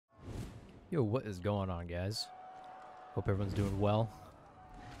Yo, what is going on, guys? Hope everyone's doing well.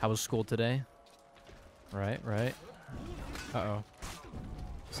 How was school today? Right. Uh-oh.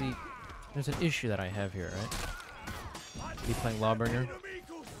 See, there's an issue that I have here, right? Be playing Lawbringer.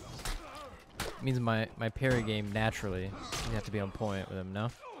 It means my parry game, naturally, you have to be on point with him, no?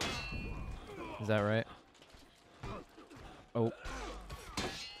 Is that right? Oh.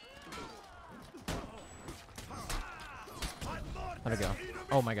 How'd it go?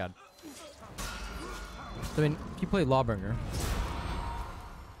 Oh my god. So, I mean, if you play Lawbringer,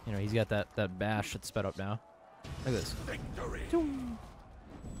 you know, he's got that bash that's sped up now. Look at this. Victory.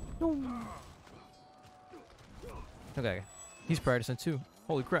 Okay, he's practicing too.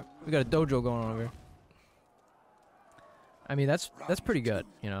 Holy crap, we got a dojo going on over here. I mean, that's pretty good,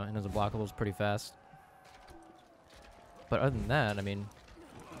 you know, and his unblockables pretty fast. But other than that, I mean,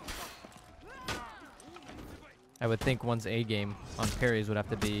 I would think one's A game on parries would have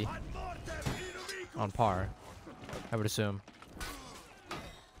to be on par, I would assume.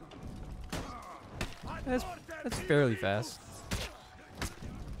 That's fairly fast.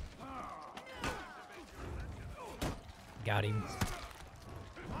 Got him.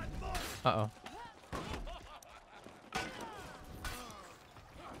 Uh-oh.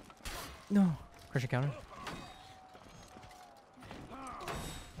 No. Crushing counter.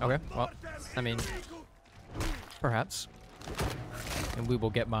 Okay, well, I mean, perhaps. And we will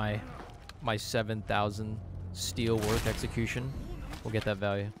get my 7,000 steel worth execution. We'll get that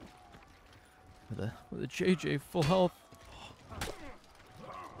value. With a JJ full health.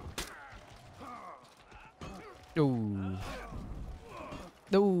 Ooh.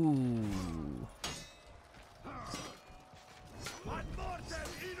 Ooh.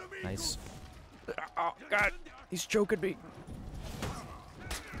 Nice. Oh god, he's choking me.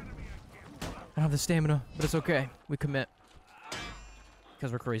 I don't have the stamina, but it's okay. We commit.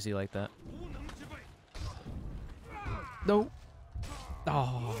 Because we're crazy like that. No.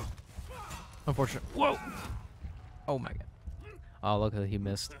 Oh. Unfortunate. Whoa. Oh my god. Oh, look how he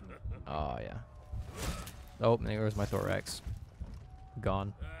missed. Oh yeah. Oh, there goes my thorax.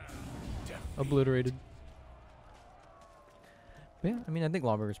 Gone. Obliterated. But yeah, I mean, I think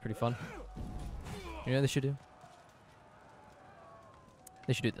Lawbringer's pretty fun. You know what they should do?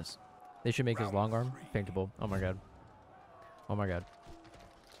 They should do this. They should make his long arm paintable. Oh my god. Oh my god.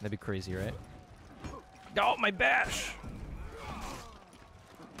 That'd be crazy, right? Oh, my bash!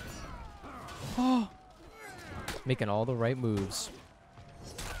 Oh! Making all the right moves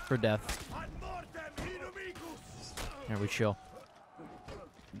for death. Here, we chill.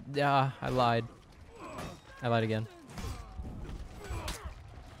 Yeah, I lied. I lied again.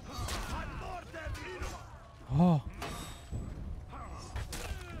 Oh.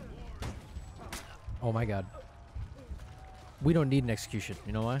 Oh my god. We don't need an execution.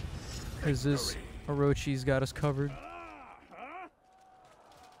 You know why? Because this Orochi's got us covered.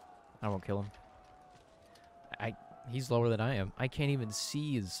 I won't kill him. He's lower than I am. I can't even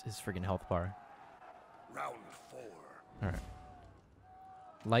see his freaking health bar. Round 4. Alright.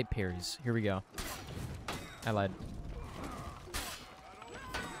 Light parries. Here we go. I lied.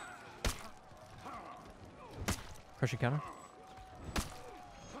 Crushing counter.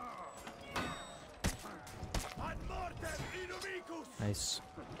 Nice.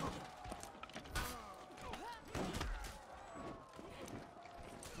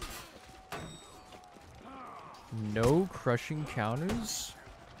 No crushing counters?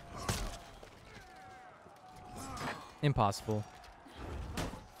 Impossible.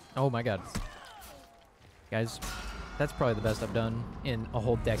 Oh my god. Guys, that's probably the best I've done in a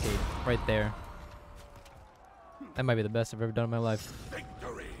whole decade. Right there. That might be the best I've ever done in my life.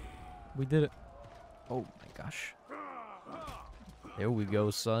 Victory. We did it. Oh my gosh. There we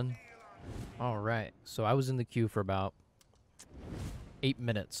go, son. Alright, so I was in the queue for about 8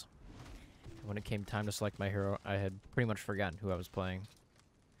 minutes. When it came time to select my hero, I had pretty much forgotten who I was playing.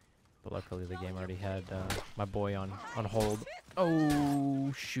 But luckily the game already had my boy on hold.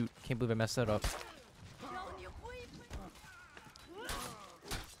 Oh, shoot. Can't believe I messed that up.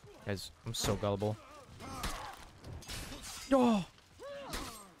 Guys, I'm so gullible. Oh!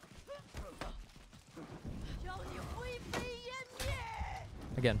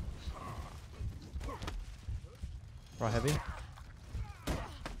 Again. Raw heavy.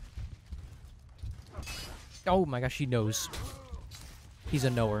 Oh my gosh, he knows. He's a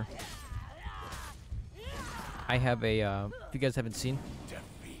knower. I have a, if you guys haven't seen,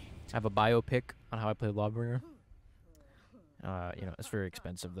 I have a biopic on how I play Lawbringer. You know, it's very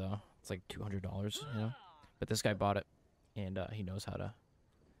expensive though. It's like $200, you know? But this guy bought it, and he knows how to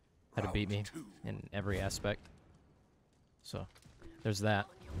beat me in every aspect. So, there's that.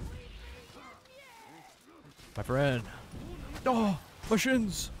 My friend. Oh, my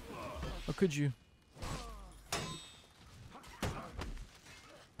shins. How could you?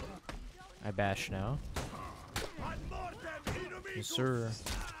 I bash now. Yes, sir.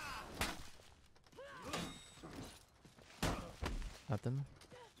 Nothing.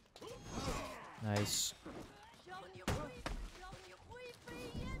 Nice.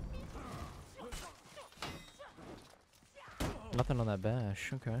 Nothing on that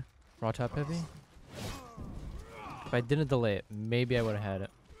bash. Okay. Raw top heavy. If I didn't delay it, maybe I would have had it.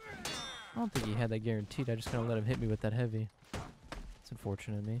 I don't think he had that guaranteed. I just kind of let him hit me with that heavy. It's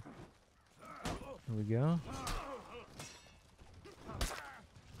unfortunate of me. Here we go.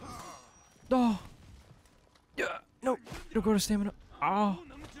 Oh! Yeah! No! You don't go to stamina. Oh!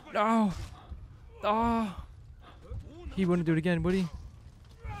 No! Oh! He wouldn't do it again, would he?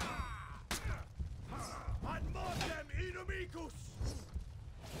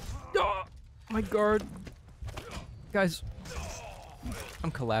 Oh! My guard! Guys,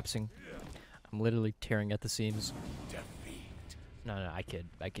 I'm collapsing. I'm literally tearing at the seams. No, I kid,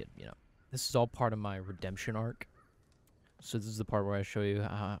 you know. This is all part of my redemption arc. So this is the part where I show you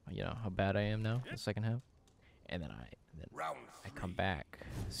how, you know, how bad I am now, the second half. And then I come back.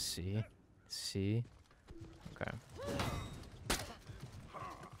 See? Okay.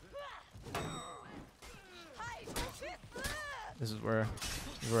 This is where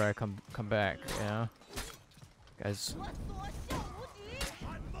I come back, yeah. Guys.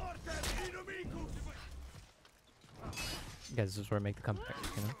 Guys, this is where I make the comeback,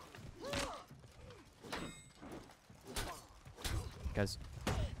 you know? Guys.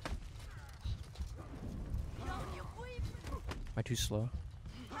 Am I too slow?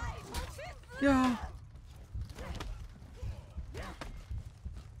 Yeah.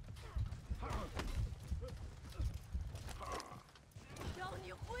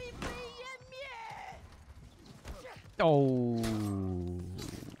 Oh.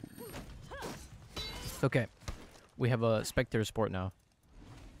 It's okay. We have a spectator sport now.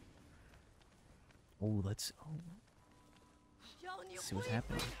 Oh, let's see what's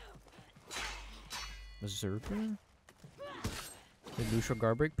happening. Berserker? The neutral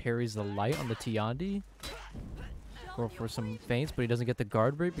guard break parries the light on the Tiandi. Go for some feints, but he doesn't get the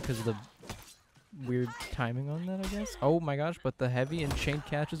guard break because of the weird timing on that, I guess. Oh my gosh, but the heavy and chain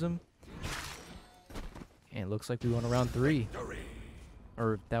catches him. And it looks like we won round 3.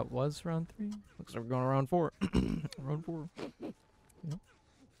 Or that was round 3. Looks like we're going to round 4. Round 4. Yep.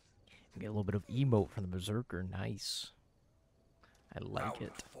 Get a little bit of emote from the Berserker. Nice. I like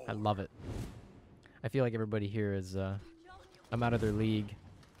it. I love it. I feel like everybody here is, I'm out of their league.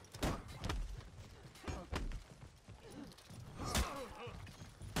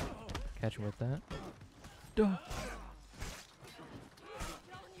 Catch him with that. Duh.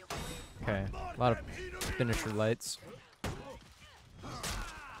 Okay. A lot of finisher lights.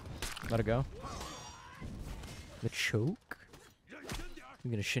 Let it go. The choke? You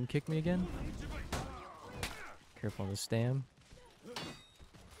gonna shin kick me again? Careful on the stam.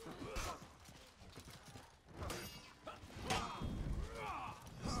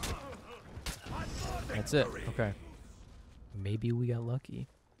 That's it. Okay. Maybe we got lucky.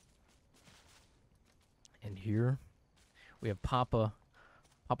 And here we have Papa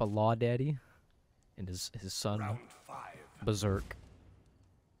Law Daddy and his son Berserk.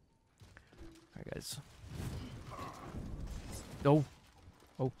 Alright, guys. Oh.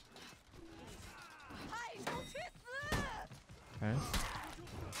 Oh. Okay.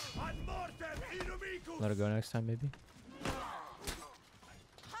 Let it go next time, maybe.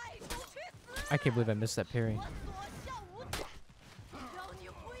 I can't believe I missed that parry.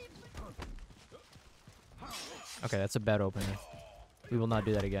 Okay, that's a bad opener. We will not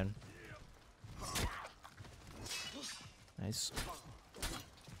do that again. Nice.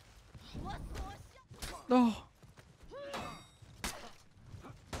 Oh.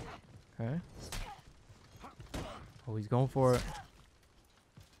 Okay. Oh, he's going for it.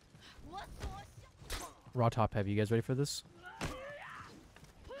 Raw top heavy. You guys ready for this?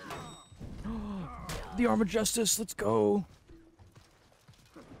 The Arm of Justice. Let's go.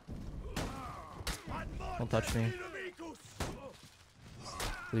 Don't touch me.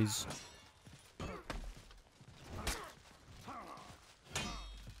 Please.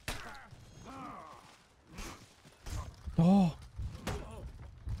 Oh.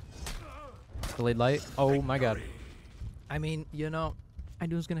 Delayed light. Oh my god. I mean, you know, I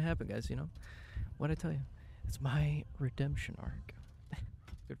knew it was going to happen, guys, you know. What'd I tell you? It's my redemption arc.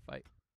 Good fight.